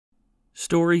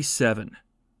Story 7.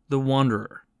 The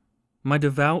Wanderer. My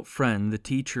devout friend, the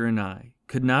teacher, and I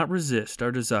could not resist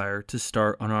our desire to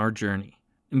start on our journey,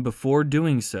 and before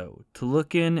doing so, to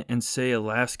look in and say a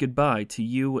last goodbye to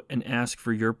you and ask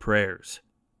for your prayers.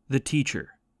 The teacher.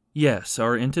 Yes,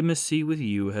 our intimacy with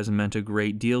you has meant a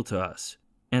great deal to us,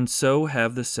 and so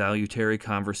have the salutary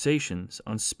conversations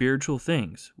on spiritual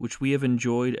things which we have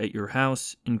enjoyed at your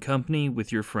house in company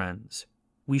with your friends.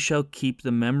 We shall keep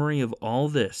the memory of all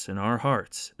this in our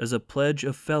hearts as a pledge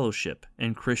of fellowship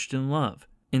and Christian love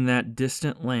in that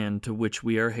distant land to which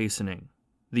we are hastening.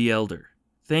 The elder.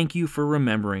 Thank you for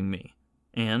remembering me.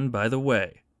 And, by the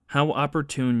way, how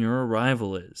opportune your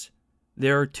arrival is.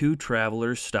 There are 2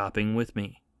 travelers stopping with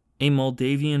me, a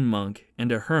Moldavian monk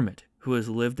and a hermit who has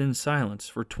lived in silence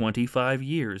for 25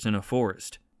 years in a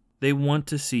forest. They want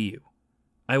to see you.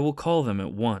 I will call them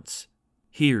at once.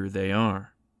 Here they are.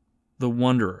 The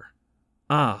Wanderer.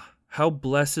 Ah, how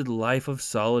blessed life of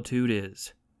solitude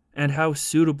is, and how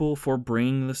suitable for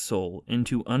bringing the soul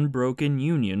into unbroken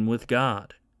union with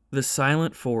God. The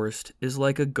silent forest is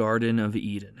like a garden of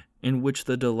Eden, in which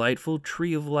the delightful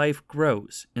tree of life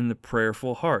grows in the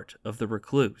prayerful heart of the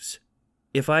recluse.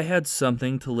 If I had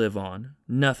something to live on,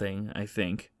 nothing, I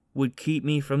think, would keep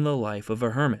me from the life of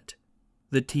a hermit.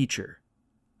 The teacher.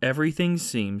 Everything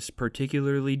seems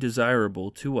particularly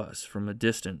desirable to us from a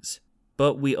distance,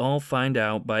 but we all find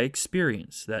out by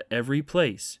experience that every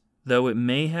place, though it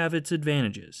may have its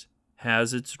advantages,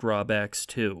 has its drawbacks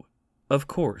too. Of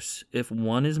course, if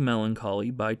one is melancholy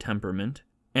by temperament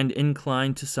and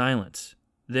inclined to silence,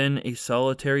 then a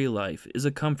solitary life is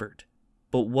a comfort.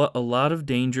 But what a lot of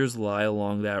dangers lie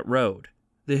along that road.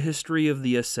 The history of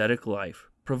the ascetic life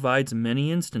provides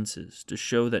many instances to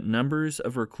show that numbers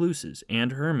of recluses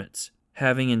and hermits,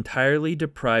 having entirely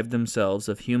deprived themselves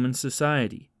of human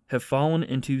society, have fallen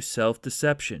into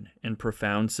self-deception and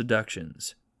profound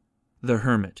seductions. The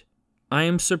hermit. I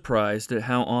am surprised at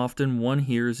how often one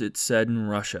hears it said in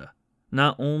Russia,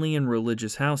 not only in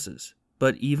religious houses,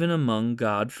 but even among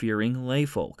God-fearing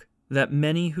layfolk, that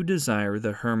many who desire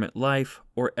the hermit life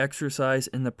or exercise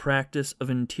in the practice of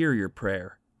interior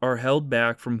prayer are held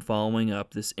back from following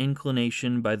up this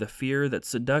inclination by the fear that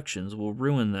seductions will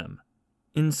ruin them.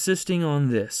 Insisting on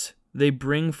this, they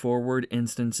bring forward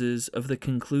instances of the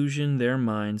conclusion their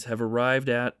minds have arrived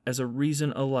at as a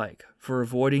reason alike for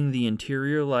avoiding the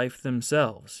interior life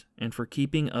themselves and for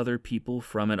keeping other people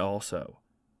from it also.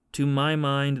 To my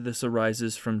mind, this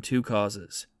arises from 2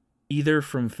 causes, either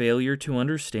from failure to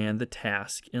understand the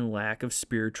task and lack of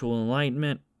spiritual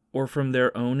enlightenment, or from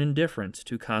their own indifference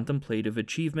to contemplative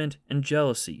achievement and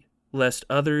jealousy, lest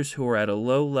others who are at a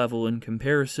low level in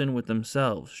comparison with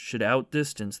themselves should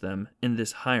outdistance them in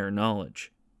this higher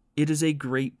knowledge. It is a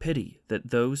great pity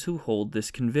that those who hold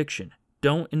this conviction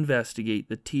don't investigate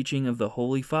the teaching of the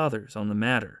Holy Fathers on the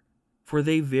matter, for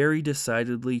they very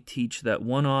decidedly teach that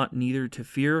one ought neither to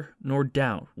fear nor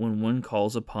doubt when one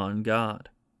calls upon God.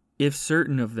 If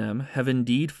certain of them have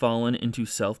indeed fallen into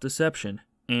self-deception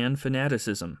and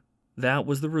fanaticism, that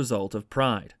was the result of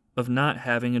pride, of not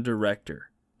having a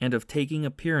director, and of taking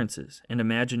appearances and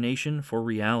imagination for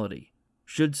reality.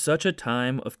 Should such a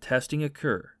time of testing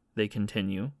occur, they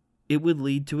continue, it would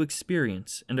lead to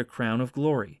experience and a crown of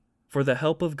glory, for the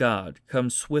help of God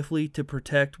comes swiftly to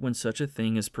protect when such a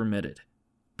thing is permitted.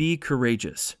 Be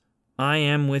courageous. I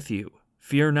am with you.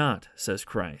 Fear not, says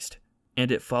Christ. And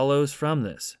it follows from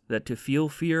this that to feel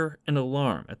fear and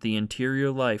alarm at the interior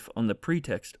life on the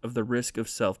pretext of the risk of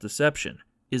self-deception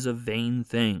is a vain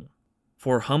thing.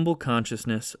 For humble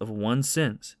consciousness of one's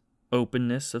sins,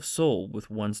 openness of soul with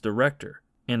one's director,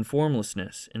 and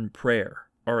formlessness in prayer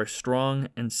are a strong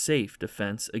and safe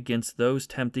defense against those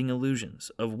tempting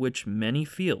illusions of which many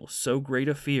feel so great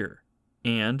a fear,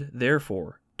 and,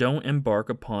 therefore, don't embark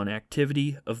upon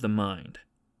activity of the mind.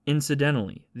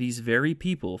 Incidentally, these very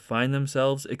people find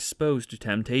themselves exposed to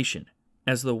temptation,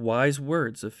 as the wise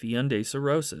words of Fion de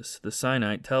Sirosis, the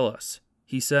Sinite, tell us.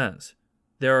 He says,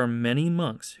 there are many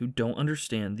monks who don't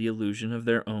understand the illusion of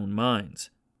their own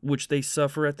minds, which they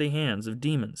suffer at the hands of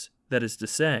demons. That is to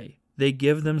say, they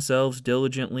give themselves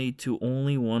diligently to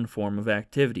only one form of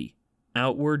activity,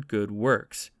 outward good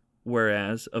works,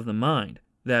 whereas of the mind,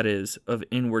 that is, of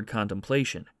inward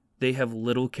contemplation, they have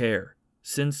little care,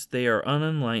 since they are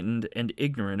unenlightened and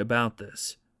ignorant about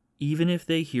this. Even if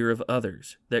they hear of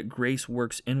others, that grace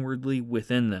works inwardly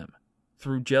within them.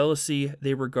 Through jealousy,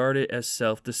 they regard it as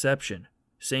self-deception.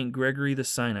 St. Gregory the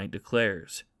Sinite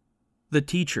declares. The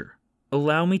teacher.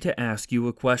 Allow me to ask you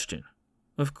a question.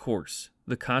 Of course,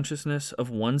 the consciousness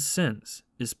of one's sins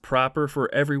is proper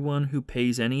for everyone who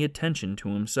pays any attention to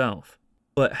himself.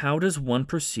 But how does one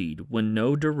proceed when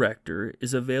no director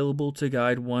is available to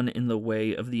guide one in the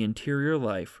way of the interior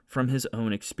life from his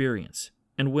own experience,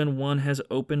 and when one has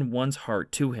opened one's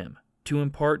heart to him, to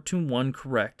impart to one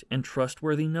correct and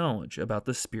trustworthy knowledge about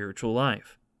the spiritual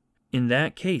life? In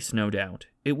that case, no doubt,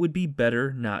 it would be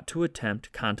better not to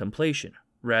attempt contemplation,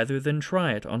 rather than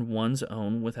try it on one's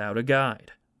own without a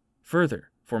guide. Further,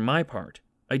 for my part,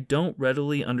 I don't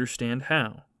readily understand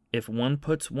how, if one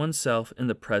puts oneself in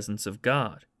the presence of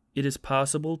God, it is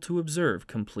possible to observe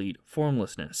complete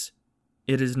formlessness.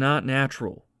 It is not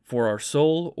natural, for our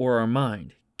soul or our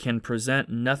mind can present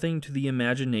nothing to the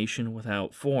imagination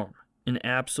without form, in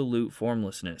absolute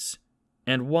formlessness.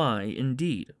 And why,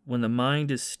 indeed, when the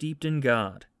mind is steeped in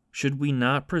God, should we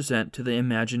not present to the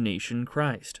imagination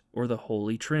Christ, or the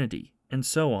Holy Trinity, and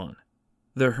so on?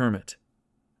 The Hermit.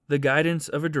 The guidance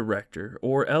of a director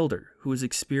or elder who is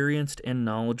experienced and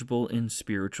knowledgeable in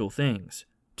spiritual things,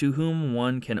 to whom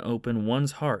one can open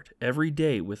one's heart every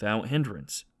day without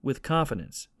hindrance, with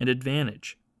confidence and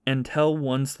advantage, and tell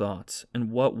one's thoughts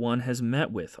and what one has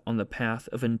met with on the path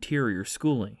of interior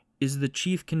schooling, is the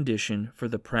chief condition for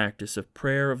the practice of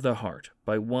prayer of the heart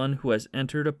by one who has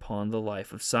entered upon the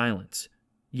life of silence.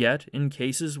 Yet, in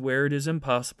cases where it is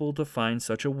impossible to find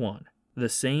such a one, the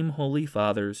same holy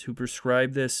fathers who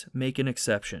prescribe this make an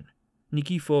exception.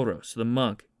 Nikephoros, the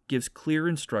monk, gives clear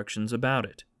instructions about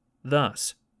it.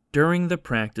 Thus, during the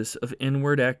practice of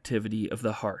inward activity of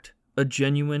the heart, a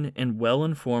genuine and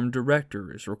well-informed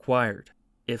director is required.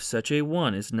 If such a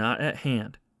one is not at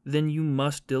hand, then you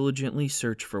must diligently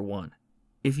search for one.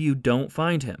 If you don't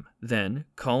find him, then,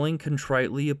 calling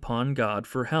contritely upon God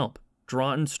for help,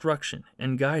 draw instruction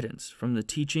and guidance from the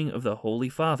teaching of the Holy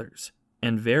Fathers,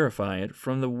 and verify it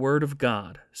from the Word of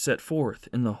God set forth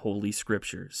in the Holy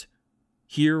Scriptures.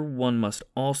 Here one must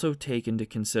also take into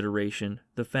consideration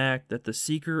the fact that the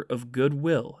seeker of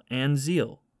goodwill and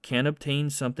zeal can obtain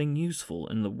something useful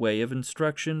in the way of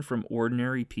instruction from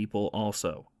ordinary people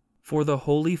also. For the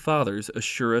Holy Fathers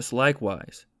assure us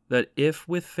likewise that if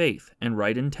with faith and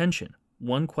right intention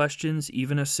one questions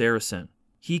even a Saracen,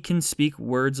 he can speak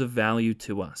words of value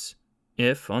to us.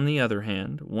 If, on the other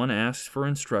hand, one asks for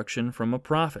instruction from a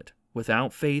prophet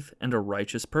without faith and a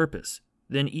righteous purpose,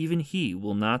 then even he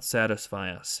will not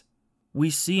satisfy us.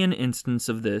 We see an instance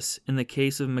of this in the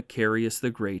case of Macarius the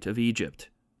Great of Egypt,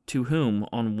 to whom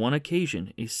on one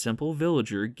occasion a simple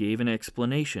villager gave an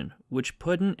explanation which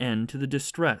put an end to the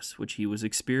distress which he was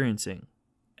experiencing.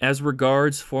 As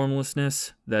regards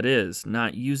formlessness, that is,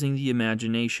 not using the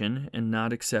imagination and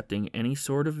not accepting any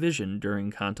sort of vision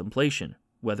during contemplation,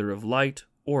 whether of light,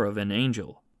 or of an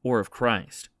angel, or of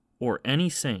Christ, or any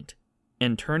saint,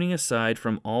 and turning aside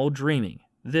from all dreaming,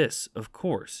 this, of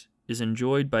course, is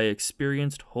enjoyed by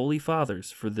experienced holy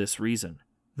fathers for this reason,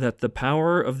 that the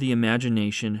power of the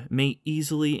imagination may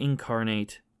easily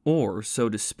incarnate, or, so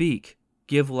to speak,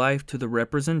 give life to the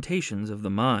representations of the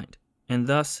mind, and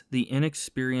thus the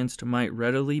inexperienced might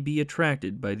readily be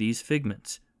attracted by these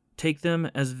figments, take them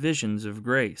as visions of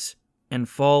grace, and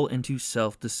fall into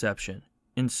self-deception,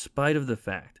 in spite of the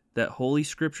fact that Holy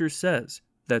Scripture says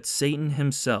that Satan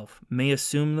himself may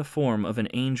assume the form of an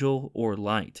angel or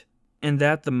light, and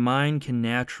that the mind can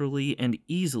naturally and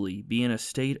easily be in a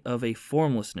state of a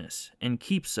formlessness and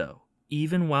keep so,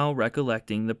 even while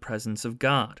recollecting the presence of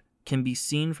God, can be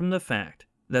seen from the fact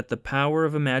that the power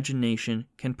of imagination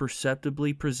can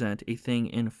perceptibly present a thing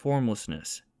in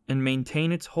formlessness and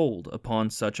maintain its hold upon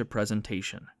such a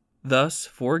presentation. Thus,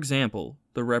 for example,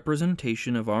 the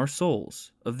representation of our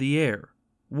souls, of the air,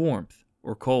 warmth,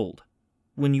 or cold.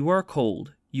 When you are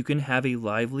cold, you can have a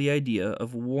lively idea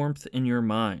of warmth in your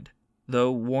mind,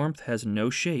 though warmth has no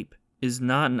shape, is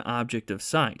not an object of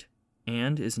sight,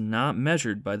 and is not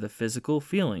measured by the physical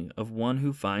feeling of one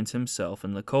who finds himself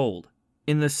in the cold.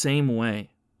 In the same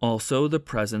way, also the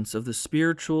presence of the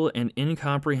spiritual and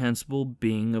incomprehensible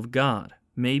being of God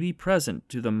may be present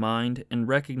to the mind and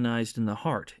recognized in the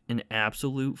heart in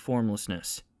absolute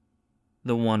formlessness.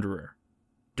 The Wanderer.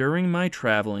 During my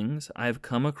travelings, I have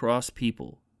come across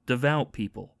people, devout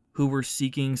people, who were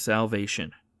seeking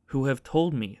salvation, who have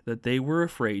told me that they were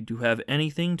afraid to have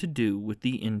anything to do with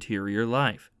the interior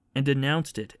life, and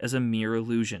denounced it as a mere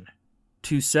illusion.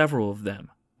 To several of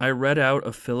them, I read out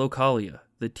of Philokalia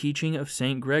the teaching of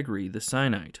St. Gregory the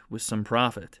Sinite with some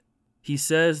profit. He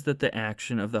says that the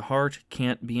action of the heart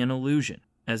can't be an illusion,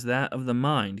 as that of the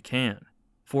mind can.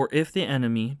 For if the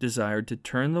enemy desired to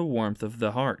turn the warmth of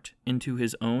the heart into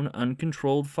his own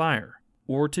uncontrolled fire,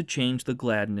 or to change the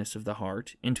gladness of the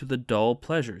heart into the dull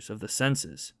pleasures of the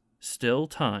senses, still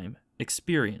time,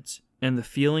 experience, and the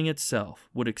feeling itself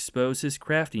would expose his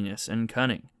craftiness and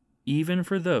cunning, even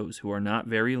for those who are not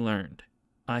very learned.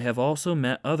 I have also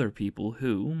met other people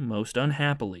who, most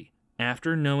unhappily,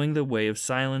 after knowing the way of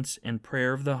silence and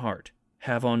prayer of the heart,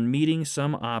 have on meeting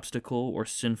some obstacle or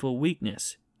sinful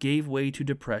weakness, gave way to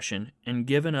depression and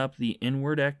given up the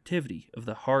inward activity of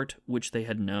the heart which they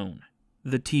had known.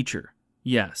 The teacher.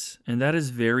 Yes, and that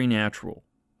is very natural.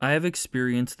 I have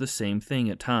experienced the same thing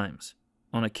at times,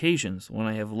 on occasions when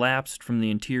I have lapsed from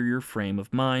the interior frame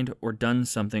of mind or done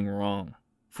something wrong.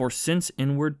 For since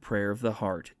inward prayer of the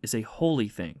heart is a holy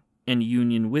thing, and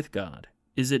union with God,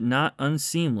 is it not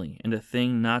unseemly and a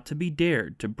thing not to be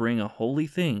dared to bring a holy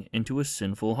thing into a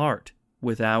sinful heart,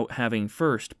 without having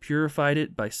first purified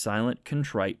it by silent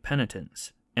contrite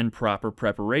penitence, and proper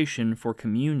preparation for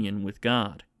communion with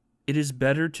God? It is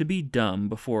better to be dumb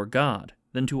before God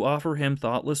than to offer him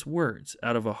thoughtless words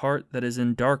out of a heart that is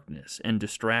in darkness and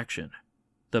distraction.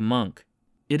 The monk.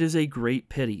 It is a great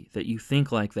pity that you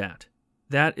think like that.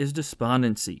 That is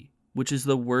despondency, which is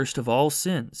the worst of all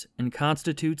sins and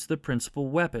constitutes the principal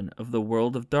weapon of the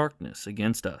world of darkness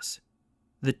against us.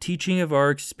 The teaching of our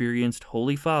experienced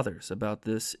holy fathers about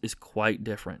this is quite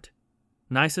different.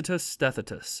 Nicetas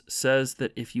Stethetus says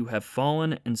that if you have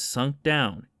fallen and sunk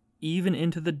down even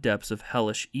into the depths of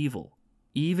hellish evil,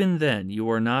 even then you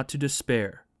are not to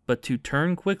despair, but to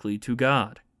turn quickly to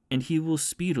God, and he will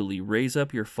speedily raise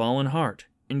up your fallen heart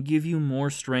and give you more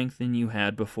strength than you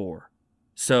had before.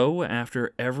 So,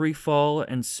 after every fall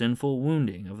and sinful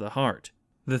wounding of the heart,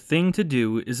 the thing to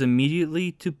do is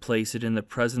immediately to place it in the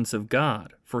presence of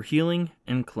God for healing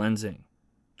and cleansing,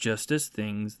 just as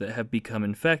things that have become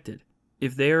infected,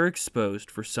 if they are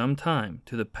exposed for some time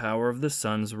to the power of the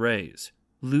sun's rays,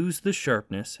 lose the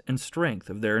sharpness and strength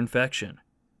of their infection.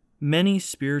 Many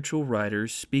spiritual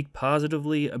writers speak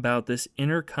positively about this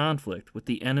inner conflict with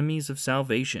the enemies of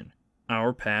salvation,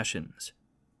 our passions.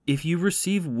 If you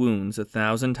receive wounds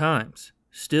 1,000 times,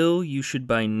 still you should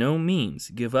by no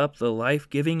means give up the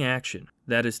life-giving action,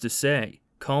 that is to say,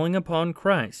 calling upon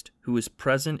Christ who is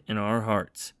present in our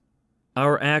hearts.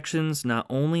 Our actions not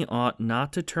only ought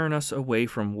not to turn us away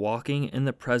from walking in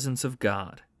the presence of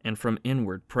God and from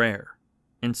inward prayer,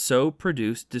 and so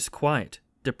produce disquiet,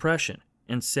 depression,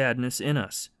 and sadness in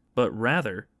us, but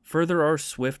rather further our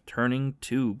swift turning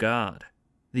to God.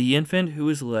 The infant who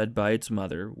is led by its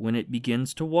mother when it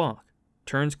begins to walk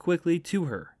turns quickly to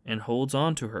her and holds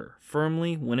on to her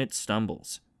firmly when it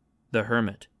stumbles. The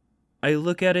hermit. I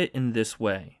look at it in this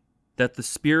way, that the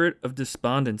spirit of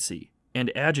despondency and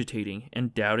agitating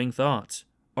and doubting thoughts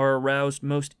are aroused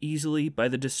most easily by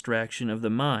the distraction of the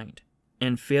mind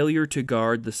and failure to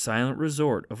guard the silent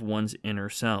resort of one's inner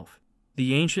self.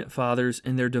 The ancient fathers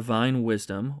in their divine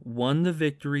wisdom won the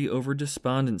victory over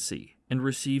despondency and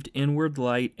received inward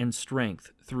light and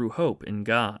strength through hope in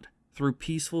God, through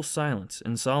peaceful silence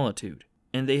and solitude,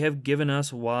 and they have given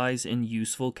us wise and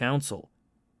useful counsel.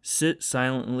 Sit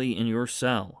silently in your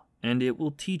cell, and it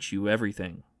will teach you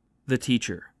everything. The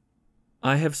teacher.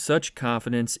 I have such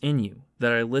confidence in you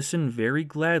that I listen very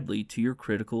gladly to your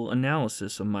critical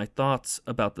analysis of my thoughts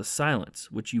about the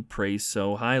silence which you praise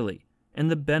so highly, and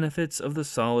the benefits of the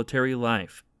solitary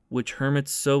life which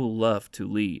hermits so love to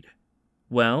lead.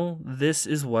 Well, this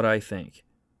is what I think.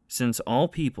 Since all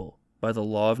people, by the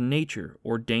law of nature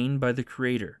ordained by the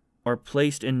Creator, are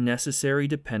placed in necessary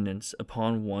dependence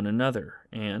upon one another,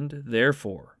 and,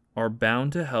 therefore, are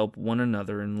bound to help one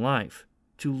another in life,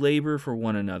 to labor for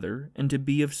one another, and to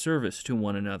be of service to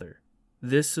one another.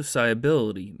 This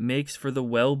sociability makes for the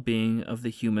well-being of the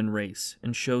human race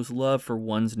and shows love for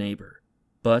one's neighbor.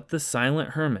 But the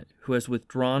silent hermit who has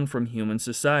withdrawn from human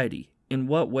society, in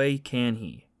what way can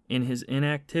he, in his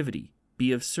inactivity,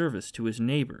 be of service to his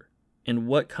neighbor? And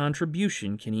what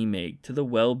contribution can he make to the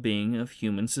well-being of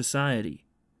human society?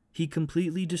 He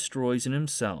completely destroys in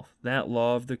himself that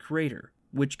law of the Creator,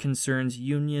 which concerns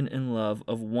union and love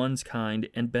of one's kind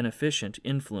and beneficent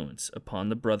influence upon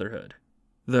the brotherhood.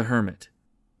 The hermit.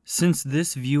 Since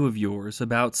this view of yours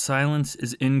about silence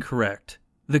is incorrect,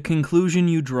 the conclusion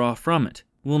you draw from it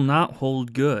will not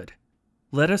hold good.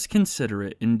 Let us consider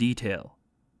it in detail.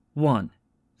 1.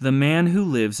 The man who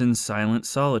lives in silent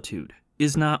solitude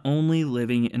is not only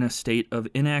living in a state of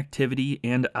inactivity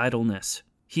and idleness,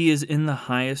 he is in the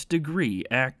highest degree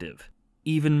active,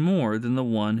 even more than the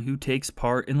one who takes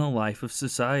part in the life of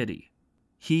society.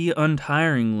 He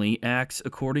untiringly acts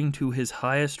according to his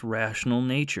highest rational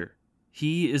nature.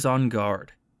 He is on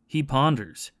guard. He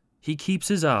ponders. He keeps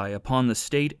his eye upon the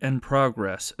state and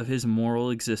progress of his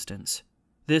moral existence.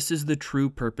 This is the true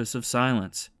purpose of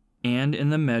silence, and in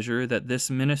the measure that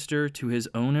this minister to his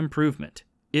own improvement,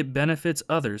 It benefits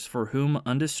others for whom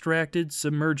undistracted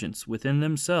submergence within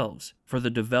themselves for the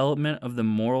development of the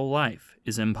moral life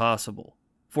is impossible.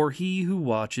 For he who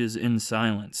watches in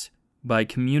silence, by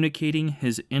communicating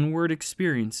his inward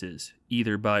experiences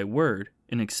either by word,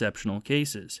 in exceptional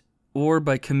cases, or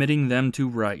by committing them to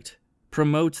write,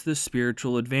 promotes the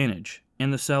spiritual advantage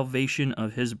and the salvation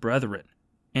of his brethren,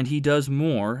 and he does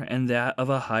more and that of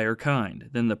a higher kind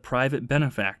than the private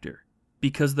benefactor,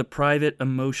 because the private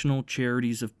emotional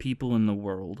charities of people in the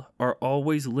world are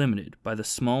always limited by the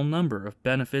small number of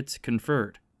benefits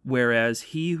conferred, whereas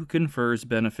he who confers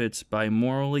benefits by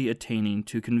morally attaining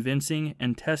to convincing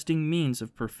and testing means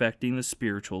of perfecting the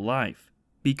spiritual life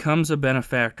becomes a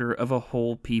benefactor of a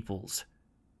whole people's.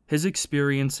 His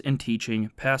experience and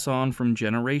teaching pass on from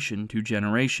generation to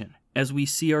generation, as we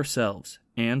see ourselves,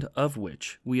 and of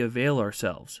which we avail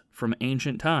ourselves from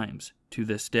ancient times to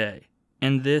this day.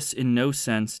 And this in no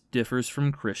sense differs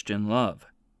from Christian love.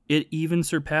 It even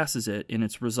surpasses it in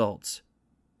its results.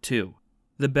 2.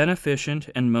 The beneficent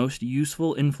and most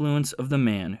useful influence of the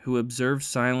man who observes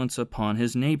silence upon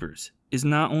his neighbors is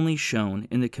not only shown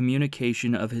in the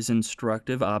communication of his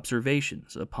instructive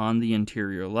observations upon the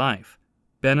interior life,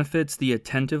 benefits the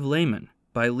attentive layman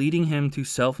by leading him to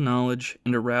self-knowledge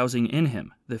and arousing in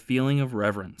him the feeling of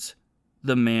reverence.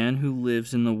 The man who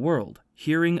lives in the world,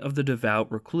 hearing of the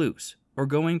devout recluse, or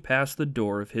going past the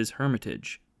door of his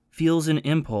hermitage, feels an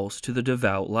impulse to the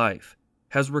devout life,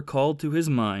 has recalled to his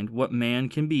mind what man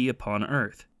can be upon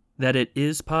earth, that it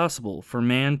is possible for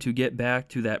man to get back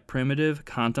to that primitive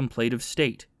contemplative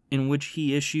state in which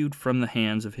he issued from the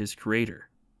hands of his Creator.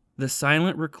 The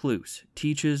silent recluse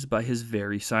teaches by his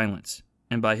very silence,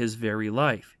 and by his very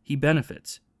life he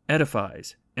benefits,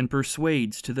 edifies, and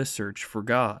persuades to the search for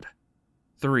God.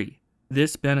 3.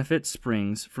 This benefit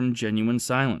springs from genuine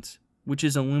silence, which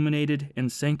is illuminated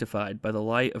and sanctified by the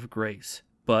light of grace.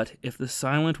 But if the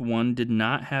silent one did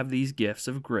not have these gifts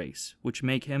of grace which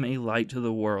make him a light to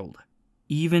the world,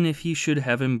 even if he should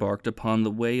have embarked upon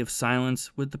the way of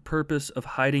silence with the purpose of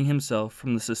hiding himself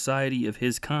from the society of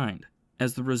his kind,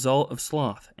 as the result of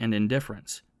sloth and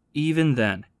indifference, even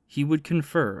then he would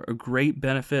confer a great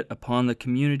benefit upon the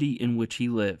community in which he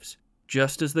lives,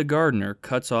 just as the gardener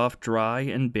cuts off dry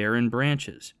and barren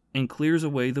branches and clears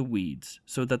away the weeds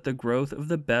so that the growth of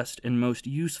the best and most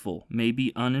useful may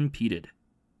be unimpeded.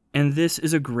 And this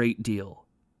is a great deal.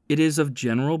 It is of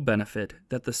general benefit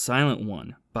that the silent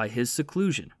one, by his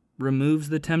seclusion, removes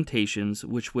the temptations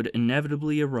which would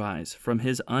inevitably arise from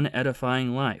his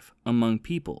unedifying life among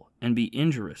people and be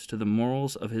injurious to the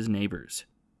morals of his neighbors.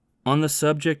 On the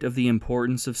subject of the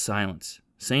importance of silence,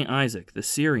 St. Isaac the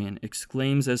Syrian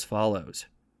exclaims as follows: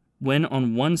 "When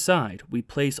on one side we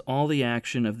place all the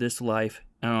action of this life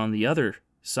and on the other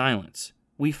silence,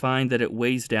 we find that it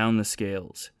weighs down the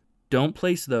scales. Don't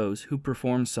place those who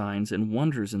perform signs and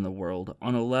wonders in the world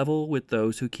on a level with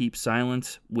those who keep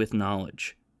silence with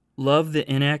knowledge. Love the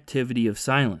inactivity of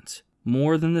silence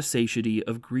more than the satiety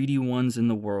of greedy ones in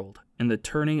the world and the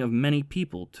turning of many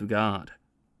people to God.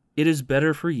 It is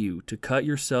better for you to cut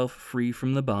yourself free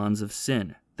from the bonds of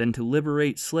sin than to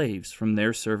liberate slaves from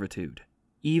their servitude."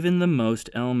 Even the most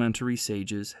elementary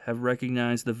sages have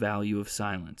recognized the value of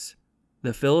silence.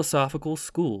 The philosophical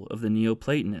school of the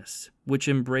Neoplatonists, which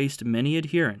embraced many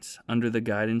adherents under the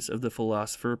guidance of the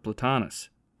philosopher Plotinus,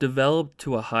 developed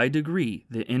to a high degree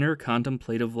the inner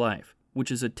contemplative life,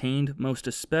 which is attained most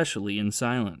especially in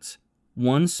silence.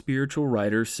 One spiritual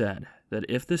writer said that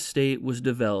if the state was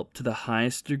developed to the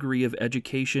highest degree of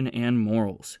education and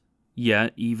morals,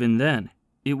 yet even then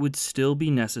it would still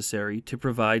be necessary to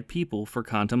provide people for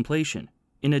contemplation,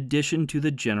 in addition to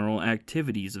the general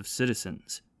activities of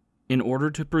citizens, in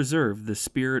order to preserve the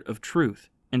spirit of truth,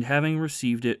 and having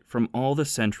received it from all the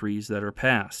centuries that are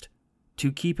past,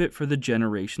 to keep it for the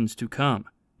generations to come,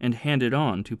 and hand it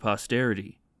on to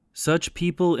posterity. Such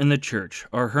people in the church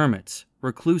are hermits,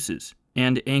 recluses,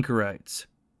 and anchorites.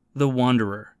 The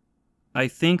wanderer. I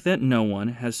think that no one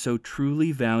has so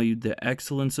truly valued the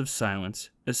excellence of silence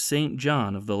as St.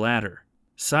 John of the Ladder.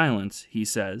 Silence, he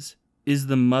says, is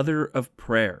the mother of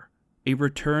prayer, a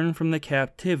return from the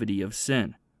captivity of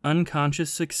sin,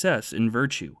 unconscious success in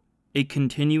virtue, a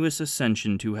continuous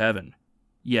ascension to heaven.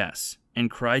 Yes, and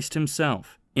Christ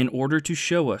himself, in order to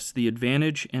show us the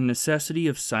advantage and necessity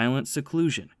of silent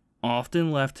seclusion,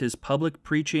 often left his public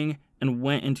preaching and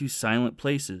went into silent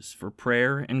places for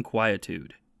prayer and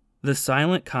quietude. The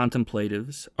silent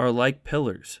contemplatives are like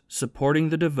pillars supporting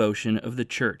the devotion of the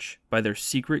church by their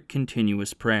secret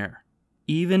continuous prayer.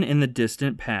 Even in the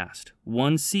distant past,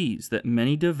 one sees that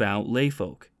many devout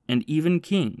layfolk, and even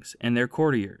kings and their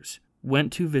courtiers,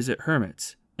 went to visit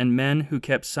hermits and men who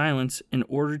kept silence in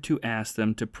order to ask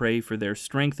them to pray for their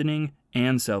strengthening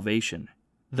and salvation.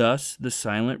 Thus, the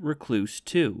silent recluse,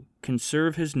 too, can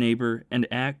serve his neighbor and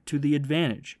act to the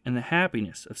advantage and the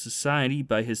happiness of society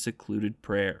by his secluded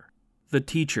prayer. The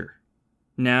teacher.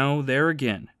 Now, there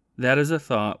again, that is a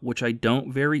thought which I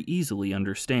don't very easily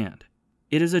understand.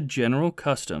 It is a general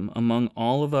custom among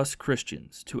all of us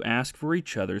Christians to ask for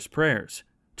each other's prayers,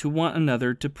 to want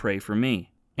another to pray for me,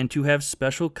 and to have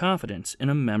special confidence in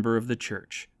a member of the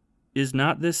church. Is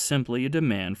not this simply a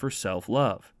demand for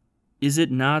self-love? Is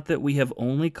it not that we have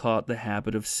only caught the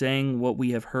habit of saying what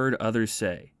we have heard others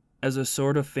say, as a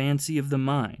sort of fancy of the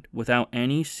mind, without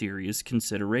any serious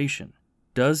consideration?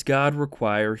 Does God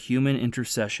require human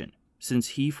intercession, since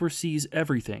He foresees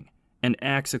everything, and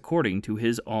acts according to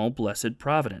His all-blessed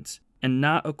providence, and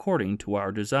not according to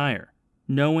our desire,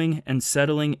 knowing and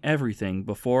settling everything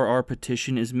before our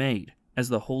petition is made, as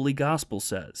the Holy Gospel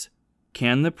says?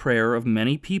 Can the prayer of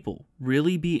many people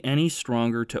really be any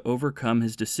stronger to overcome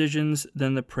His decisions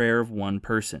than the prayer of one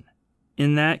person?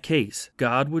 In that case,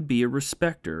 God would be a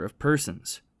respecter of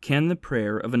persons. Can the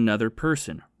prayer of another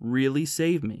person really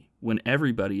save me when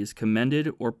everybody is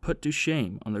commended or put to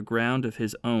shame on the ground of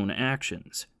his own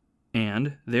actions?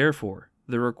 And, therefore,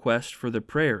 the request for the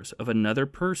prayers of another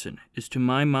person is to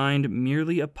my mind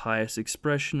merely a pious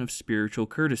expression of spiritual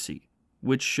courtesy,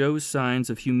 which shows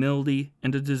signs of humility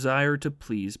and a desire to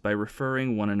please by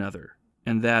referring one another,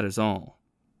 and that is all.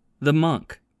 The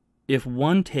monk. If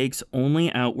one takes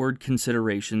only outward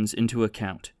considerations into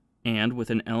account, and with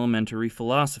an elementary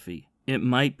philosophy, it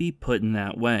might be put in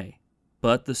that way.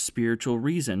 But the spiritual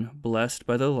reason, blessed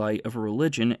by the light of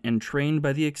religion and trained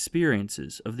by the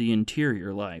experiences of the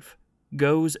interior life,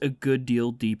 goes a good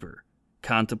deal deeper,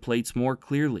 contemplates more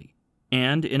clearly,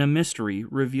 and in a mystery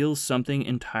reveals something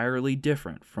entirely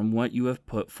different from what you have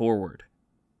put forward.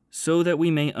 So that we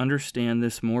may understand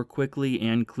this more quickly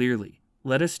and clearly,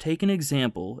 let us take an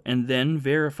example and then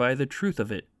verify the truth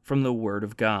of it from the Word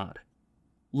of God.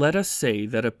 Let us say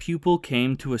that a pupil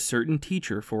came to a certain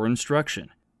teacher for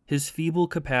instruction. His feeble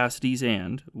capacities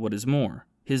and, what is more,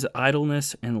 his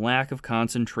idleness and lack of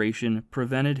concentration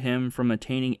prevented him from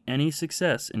attaining any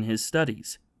success in his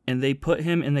studies, and they put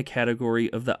him in the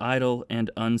category of the idle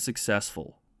and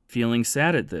unsuccessful. Feeling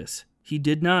sad at this, he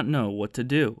did not know what to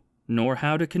do, nor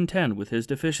how to contend with his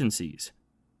deficiencies.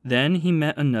 Then he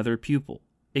met another pupil,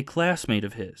 a classmate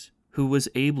of his, who was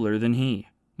abler than he,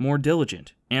 more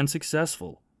diligent and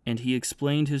successful, and he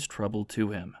explained his trouble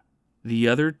to him. The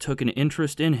other took an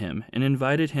interest in him and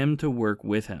invited him to work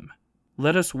with him.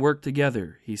 "Let us work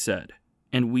together," he said,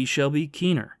 "and we shall be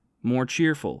keener, more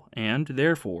cheerful, and,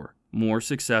 therefore, more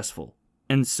successful."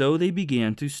 And so they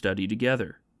began to study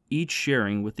together, each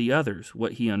sharing with the others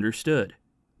what he understood.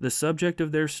 The subject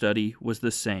of their study was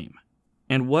the same.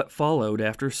 And what followed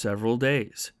after several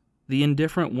days? The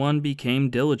indifferent one became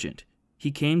diligent.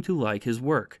 He came to like his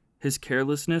work. His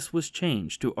carelessness was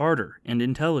changed to ardor and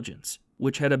intelligence,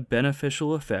 which had a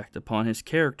beneficial effect upon his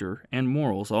character and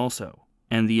morals also.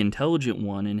 And the intelligent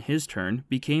one, in his turn,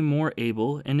 became more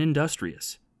able and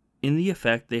industrious. In the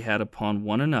effect they had upon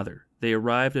one another, they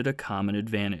arrived at a common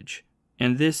advantage.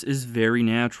 And this is very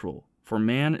natural, for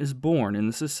man is born in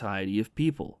the society of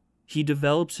people. He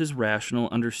develops his rational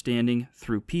understanding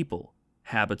through people,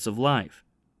 habits of life,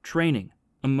 training,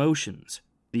 emotions,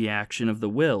 the action of the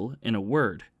will, in a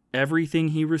word, everything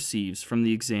he receives from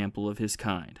the example of his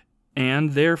kind.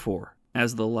 And therefore,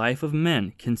 as the life of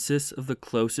men consists of the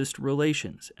closest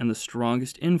relations and the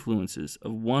strongest influences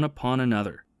of one upon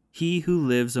another, he who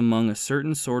lives among a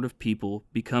certain sort of people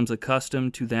becomes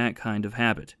accustomed to that kind of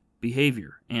habit,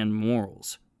 behavior, and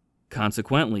morals.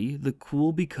 Consequently, the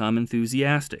cool become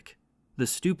enthusiastic, the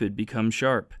stupid become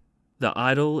sharp, the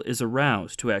idle is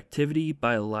aroused to activity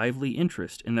by a lively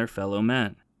interest in their fellow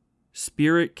men.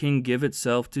 Spirit can give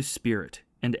itself to spirit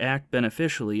and act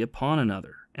beneficially upon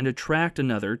another and attract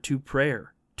another to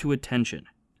prayer, to attention.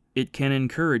 It can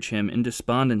encourage him in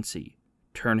despondency,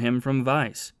 turn him from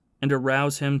vice, and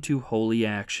arouse him to holy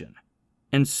action.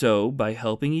 And so, by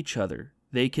helping each other,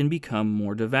 they can become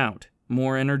more devout,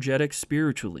 more energetic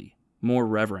spiritually, more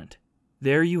reverent.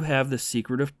 There you have the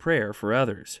secret of prayer for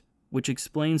others, which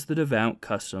explains the devout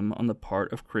custom on the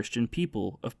part of Christian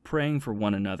people of praying for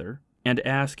one another and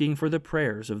asking for the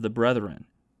prayers of the brethren.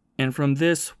 And from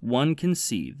this one can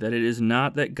see that it is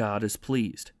not that God is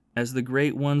pleased, as the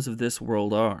great ones of this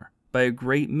world are, by a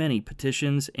great many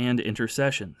petitions and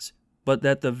intercessions, but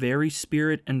that the very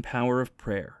spirit and power of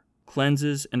prayer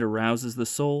cleanses and arouses the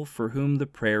soul for whom the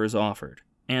prayer is offered,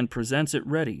 and presents it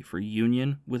ready for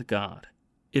union with God.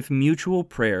 If mutual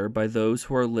prayer by those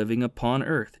who are living upon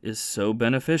earth is so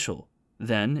beneficial,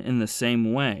 Then, in the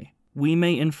same way, we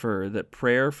may infer that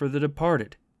prayer for the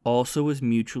departed also is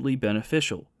mutually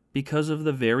beneficial because of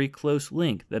the very close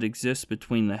link that exists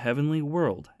between the heavenly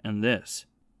world and this.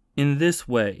 In this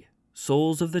way,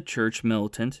 souls of the church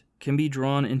militant can be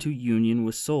drawn into union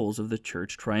with souls of the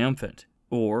church triumphant,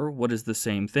 or, what is the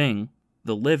same thing,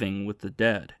 the living with the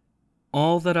dead.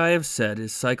 All that I have said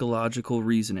is psychological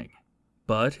reasoning,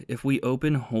 but if we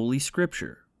open Holy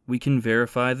Scripture, we can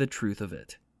verify the truth of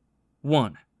it.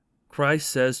 1. Christ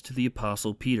says to the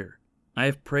Apostle Peter, "I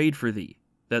have prayed for thee,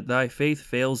 that thy faith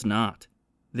fails not."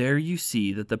 There you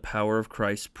see that the power of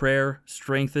Christ's prayer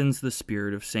strengthens the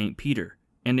spirit of St. Peter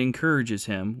and encourages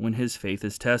him when his faith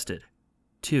is tested.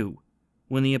 2.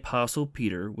 When the Apostle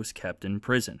Peter was kept in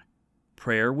prison,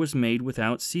 prayer was made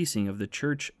without ceasing of the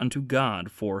church unto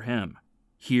God for him.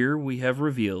 Here we have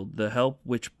revealed the help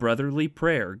which brotherly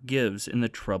prayer gives in the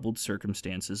troubled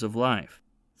circumstances of life.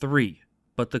 3.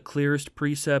 But the clearest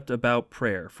precept about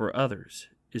prayer for others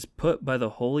is put by the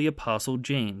holy Apostle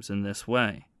James in this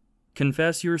way: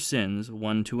 "Confess your sins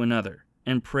one to another,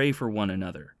 and pray for one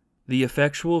another. The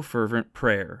effectual fervent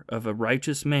prayer of a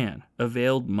righteous man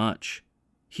availed much."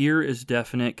 Here is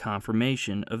definite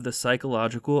confirmation of the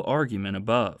psychological argument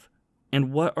above.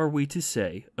 And what are we to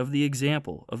say of the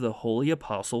example of the holy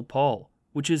Apostle Paul,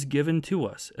 which is given to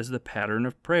us as the pattern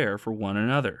of prayer for one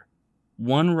another?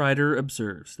 One writer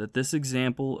observes that this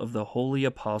example of the holy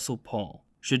Apostle Paul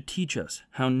should teach us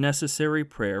how necessary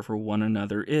prayer for one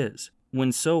another is,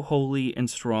 when so holy and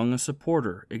strong a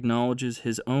supporter acknowledges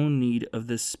his own need of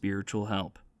this spiritual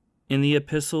help. In the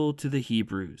Epistle to the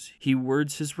Hebrews, he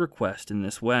words his request in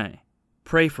this way: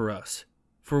 "Pray for us,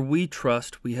 for we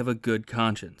trust we have a good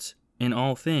conscience, in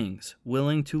all things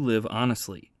willing to live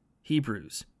honestly."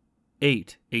 Hebrews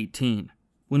 8:18.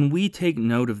 When we take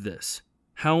note of this,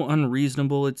 how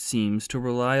unreasonable it seems to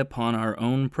rely upon our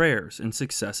own prayers and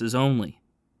successes only.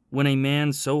 When a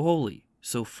man so holy,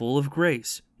 so full of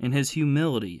grace, in his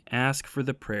humility ask for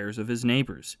the prayers of his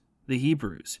neighbors, the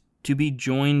Hebrews, to be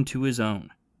joined to his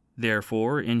own.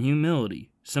 Therefore, in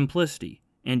humility, simplicity,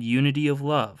 and unity of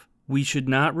love, we should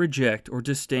not reject or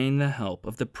disdain the help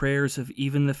of the prayers of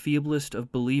even the feeblest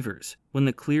of believers, when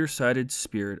the clear-sighted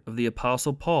spirit of the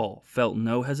Apostle Paul felt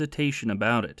no hesitation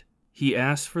about it. He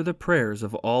asked for the prayers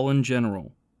of all in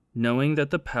general, knowing that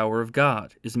the power of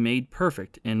God is made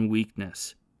perfect in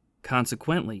weakness.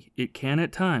 Consequently, it can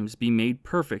at times be made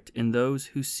perfect in those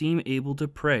who seem able to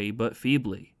pray but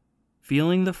feebly.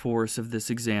 Feeling the force of this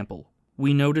example,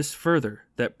 we notice further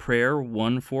that prayer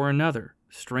one for another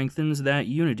strengthens that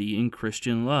unity in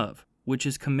Christian love which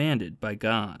is commanded by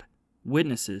God,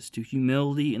 witnesses to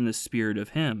humility in the spirit of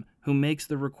him who makes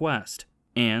the request,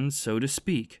 and, so to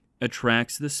speak,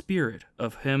 attracts the spirit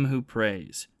of him who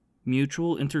prays.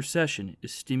 Mutual intercession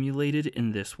is stimulated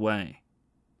in this way.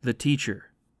 The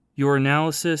teacher: "Your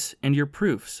analysis and your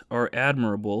proofs are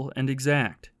admirable and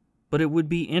exact, but it would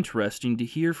be interesting to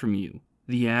hear from you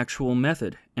the actual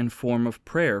method and form of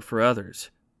prayer for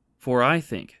others. For I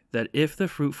think that if the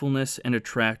fruitfulness and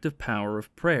attractive power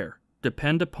of prayer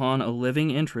depend upon a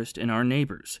living interest in our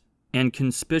neighbors, and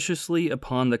conspicuously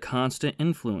upon the constant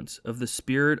influence of the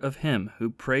spirit of him who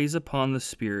prays upon the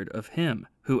spirit of him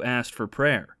who asked for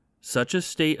prayer, such a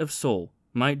state of soul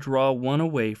might draw one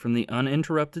away from the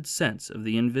uninterrupted sense of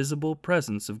the invisible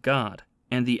presence of God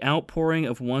and the outpouring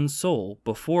of one's soul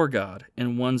before God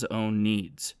in one's own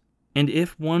needs. And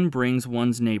if one brings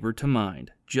one's neighbor to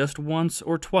mind just once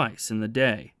or twice in the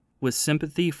day, with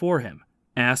sympathy for him,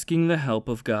 asking the help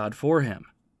of God for him,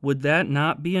 would that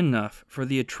not be enough for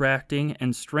the attracting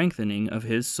and strengthening of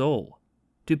his soul?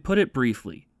 To put it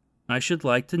briefly, I should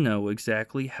like to know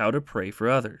exactly how to pray for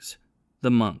others.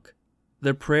 The monk: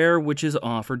 "The prayer which is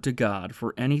offered to God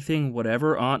for anything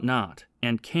whatever ought not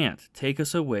and can't take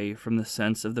us away from the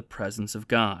sense of the presence of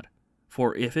God.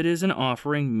 For if it is an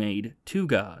offering made to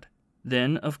God,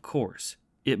 then, of course,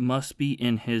 it must be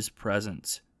in his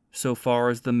presence. So far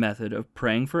as the method of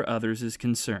praying for others is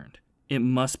concerned, it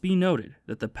must be noted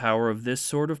that the power of this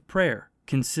sort of prayer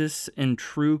consists in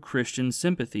true Christian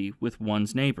sympathy with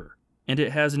one's neighbor, and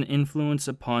it has an influence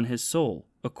upon his soul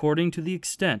according to the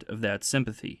extent of that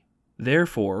sympathy.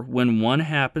 Therefore, when one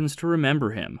happens to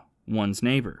remember him, one's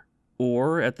neighbor,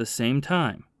 or at the same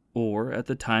time, or at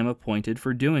the time appointed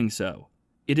for doing so,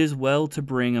 it is well to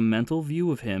bring a mental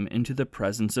view of him into the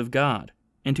presence of God,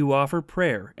 and to offer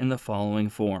prayer in the following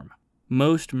form: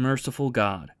 Most merciful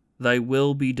God, thy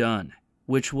will be done,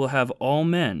 which will have all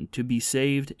men to be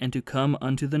saved and to come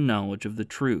unto the knowledge of the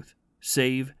truth.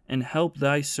 Save and help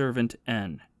thy servant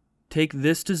N. Take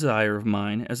this desire of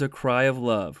mine as a cry of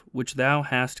love which thou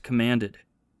hast commanded.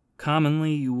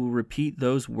 Commonly you will repeat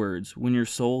those words when your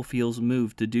soul feels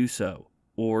moved to do so,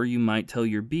 or you might tell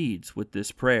your beads with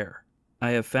this prayer.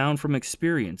 I have found from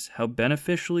experience how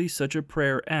beneficially such a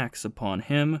prayer acts upon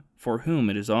him for whom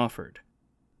it is offered.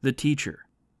 The teacher.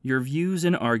 Your views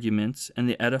and arguments and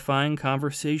the edifying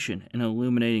conversation and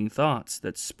illuminating thoughts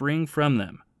that spring from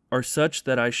them are such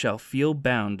that I shall feel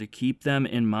bound to keep them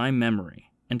in my memory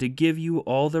and to give you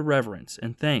all the reverence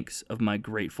and thanks of my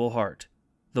grateful heart.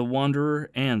 The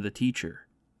wanderer and the teacher.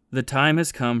 The time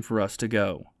has come for us to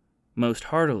go. Most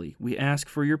heartily we ask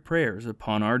for your prayers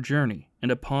upon our journey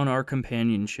and upon our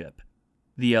companionship.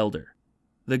 The elder.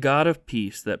 The God of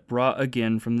peace that brought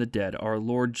again from the dead our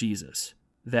Lord Jesus,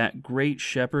 that great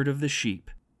shepherd of the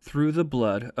sheep, through the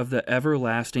blood of the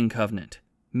everlasting covenant,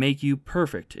 make you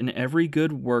perfect in every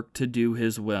good work to do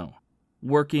his will,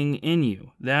 working in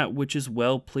you that which is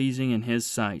well-pleasing in his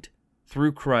sight,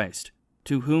 through Christ,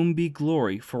 to whom be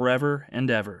glory forever and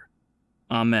ever.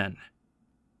 Amen.